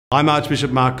I'm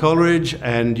Archbishop Mark Coleridge,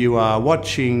 and you are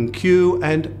watching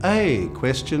Q&A,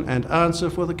 question and answer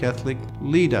for the Catholic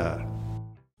leader.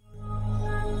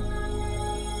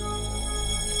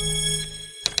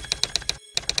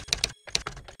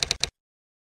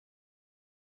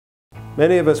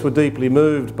 Many of us were deeply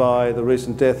moved by the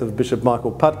recent death of Bishop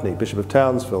Michael Putney, Bishop of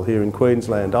Townsville here in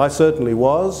Queensland. I certainly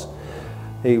was.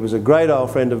 He was a great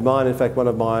old friend of mine, in fact one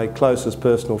of my closest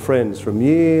personal friends from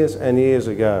years and years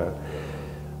ago.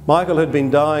 Michael had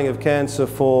been dying of cancer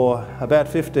for about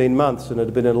 15 months, and it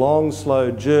had been a long,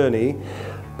 slow journey,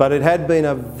 but it had been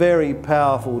a very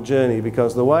powerful journey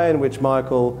because the way in which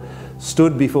Michael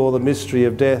stood before the mystery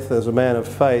of death as a man of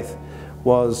faith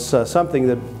was something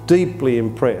that deeply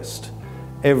impressed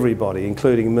everybody,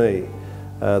 including me.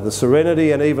 The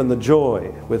serenity and even the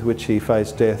joy with which he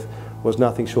faced death was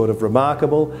nothing short of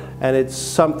remarkable, and it's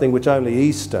something which only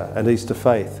Easter and Easter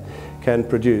faith can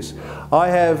produce. I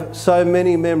have so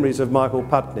many memories of Michael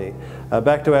Putney.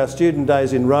 Back to our student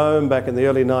days in Rome back in the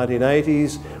early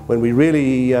 1980s, when we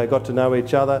really got to know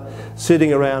each other,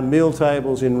 sitting around meal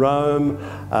tables in Rome,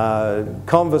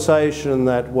 conversation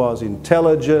that was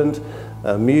intelligent,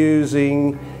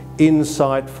 amusing,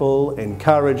 insightful,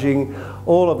 encouraging,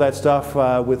 all of that stuff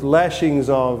with lashings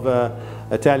of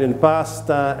Italian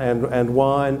pasta and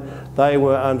wine. They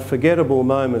were unforgettable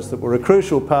moments that were a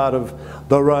crucial part of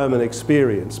the Roman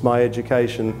experience, my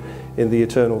education in the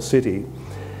Eternal City.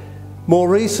 More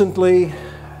recently,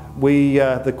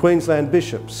 the Queensland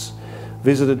bishops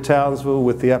visited Townsville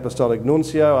with the Apostolic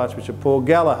Nuncio, Archbishop Paul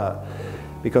Gallagher.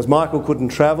 Because Michael couldn't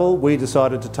travel, we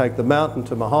decided to take the mountain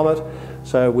to Mahomet,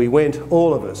 so we went,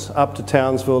 all of us, up to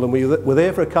Townsville, and we were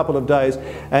there for a couple of days,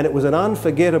 and it was an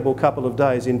unforgettable couple of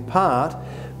days, in part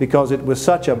because it was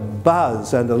such a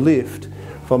buzz and a lift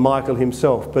for Michael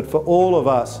himself, but for all of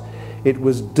us it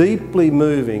was deeply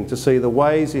moving to see the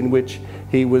ways in which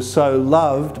he was so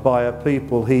loved by a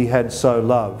people he had so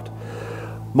loved.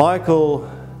 Michael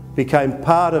became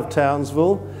part of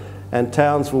Townsville, and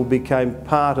Townsville became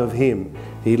part of him.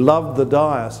 He loved the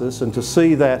diocese, and to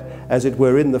see that, as it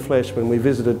were, in the flesh when we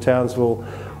visited Townsville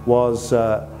was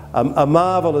a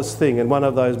marvellous thing, and one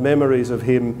of those memories of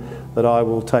him that I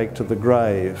will take to the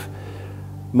grave.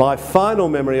 My final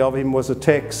memory of him was a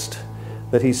text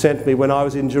that he sent me when I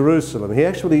was in Jerusalem. He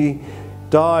actually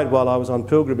died while I was on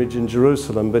pilgrimage in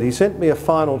Jerusalem, but he sent me a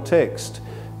final text,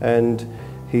 and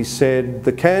he said,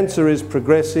 "The cancer is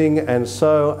progressing and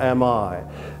so am I."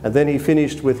 And then he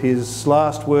finished with his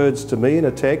last words to me in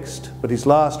a text, but his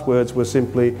last words were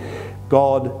simply,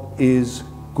 "God is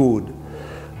good."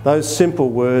 Those simple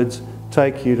words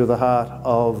take you to the heart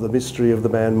of the mystery of the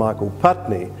man Michael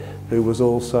Putney, who was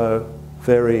also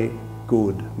very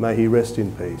good. May he rest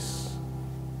in peace.